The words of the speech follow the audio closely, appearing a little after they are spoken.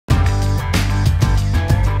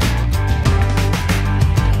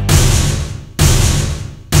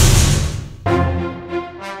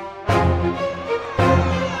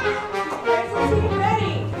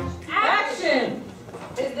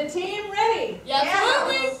Yeah,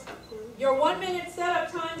 absolutely. Your 1 minute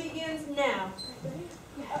setup time begins now.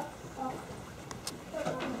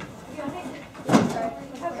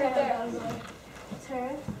 Okay, there.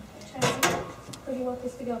 Turn. Where do you want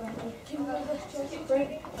this to go, Matthew? Do you want this just right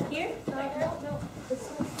here? No. This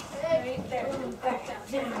one. Right there. Back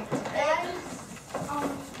down. I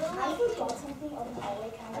forgot something on the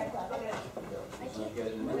hallway counter.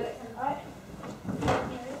 Alright.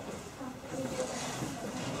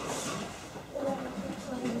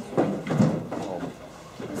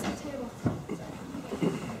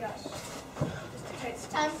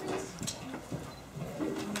 Time, please.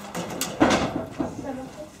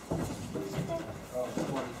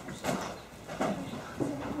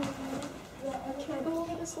 Can I go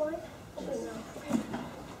over this line?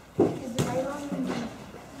 Is the right on?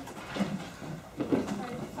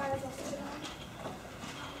 Fire is also on.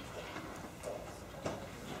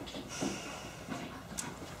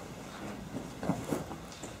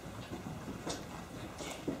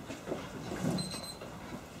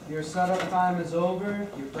 Your setup time is over.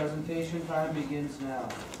 Your presentation time begins now.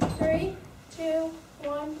 3, 2,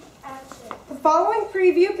 1, action. The following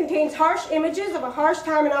preview contains harsh images of a harsh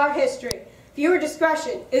time in our history. Viewer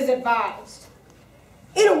discretion is advised.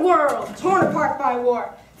 In a world torn apart by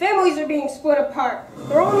war, families are being split apart.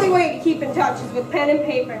 Their only way to keep in touch is with pen and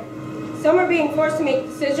paper. Some are being forced to make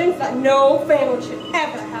decisions that no family should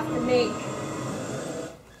ever have to make.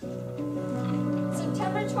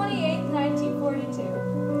 September 28, 1942.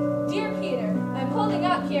 Dear Peter, I'm holding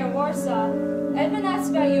up here in Warsaw. Edmund asks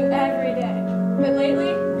about you every day. But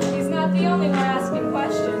lately, he's not the only one asking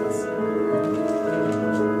questions.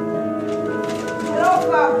 Hello,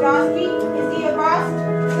 Frau Josky. Is he a bust?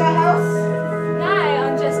 Is that house? Nye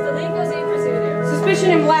on just the Linkos and Pursuiters.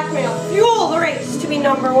 Suspicion and blackmail fuel the race to be #1.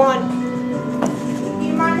 Do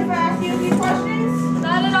you mind if I ask you a few questions?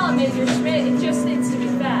 Not at all, Major Schmidt. It just needs to be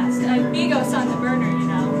fast. Migos on the burner, you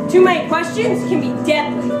know. Too many questions can be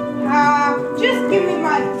deadly. Just give me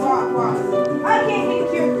my bratwurst. I can't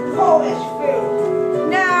get your Polish food.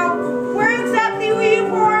 Now, where exactly were you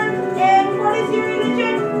born, and what is your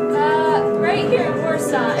religion? Right here in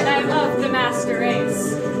Warsaw, and I'm of the master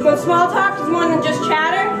race. When small talk is more than just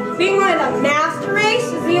chatter, being one of the master race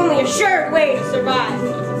is the only assured way to survive.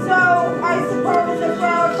 So, I suppose that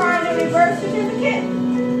I would find a birth certificate,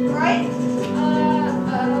 right?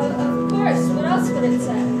 Of course. What else would it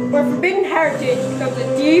say? Where forbidden heritage becomes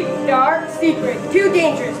a deep, dark secret, too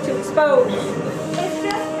dangerous to expose. It's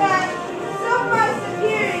just that some of my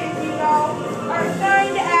superiors, you know, are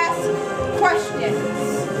starting to ask questions.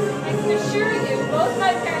 I can assure you, both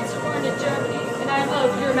my parents were born in Germany, and I'm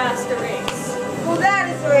of your master race. Well, that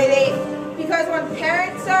is really, because when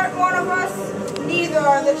parents aren't one of us, neither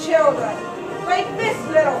are the children. Like this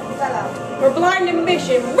little fellow, where blind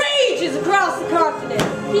ambition rages across the continent.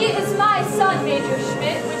 He is my son, Major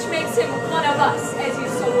Schmidt, which makes him one of us, as you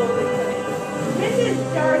so boldly put it. Mrs.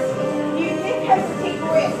 Darcy, do you think I would take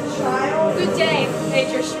away a child? Good day,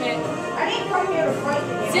 Major Schmidt. I didn't come here to fight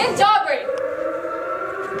you. Zin Dobry!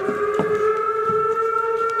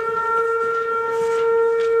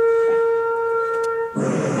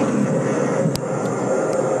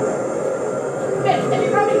 And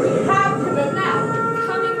you're coming, we have to move now.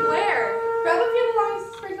 Coming where? Grab a few belongings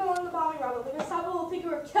to sprinkle on the bombing rubble. The Gestapo will think you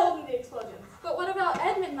were killed in the explosions. But what about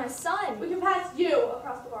Edmund, my son? We can pass you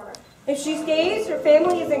across the border. If she stays, her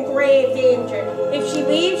family is in grave danger. If she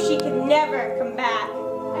leaves, she can never come back.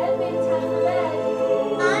 Edmund, time for bed.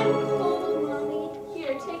 I'm cold, Mommy.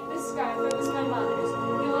 Here, take this scarf. It was my mother's. It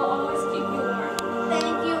will always keep you warm.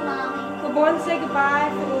 Thank you, Mommy. We're going to say goodbye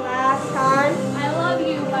for the last time. I love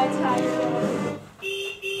you, my tired boy.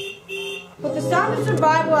 With the sound of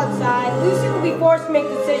survival outside, Lucy will be forced to make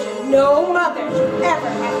decisions no mother should ever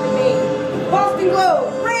have to make. Boston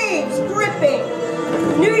Globe raves gripping.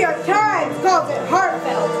 The New York Times calls it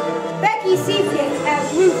heartfelt. Becky Seaton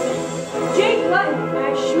as Lucy. Jake Lutton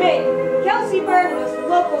as Schmidt. Kelsey Burton as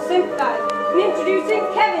local sympathizer. And introducing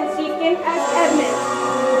Kevin Seifkin as Edmund.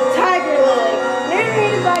 Tiger Lily,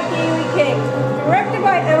 narrated by Gailey King. Directed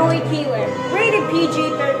by Emily Keeler. Rated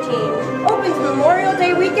PG-13. Opens Memorial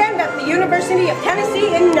Day weekend at the University of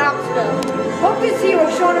Tennessee in Knoxville. Hope to see you in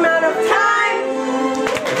a short amount of time.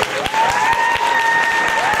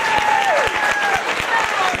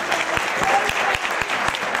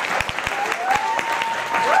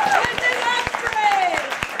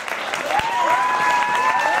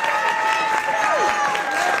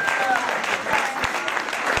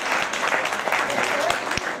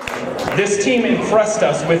 This team impressed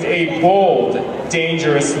us with a bold,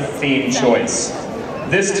 dangerous theme choice.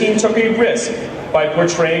 This team took a risk by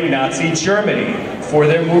portraying Nazi Germany For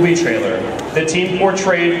their movie trailer, the team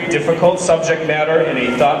portrayed difficult subject matter in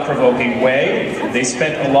a thought-provoking way. They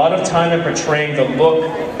spent a lot of time in portraying the look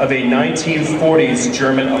of a 1940s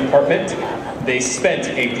German apartment. They spent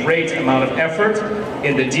a great amount of effort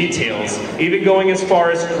in the details, even going as far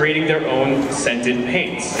as creating their own scented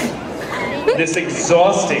paints. This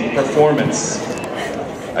exhausting performance,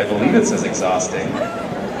 I believe it says exhausting,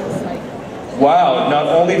 wowed not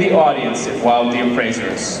only the audience, it wowed the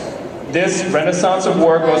appraisers. This Renaissance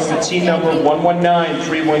Award goes to team number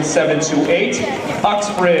 119-31728,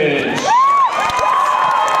 Uxbridge.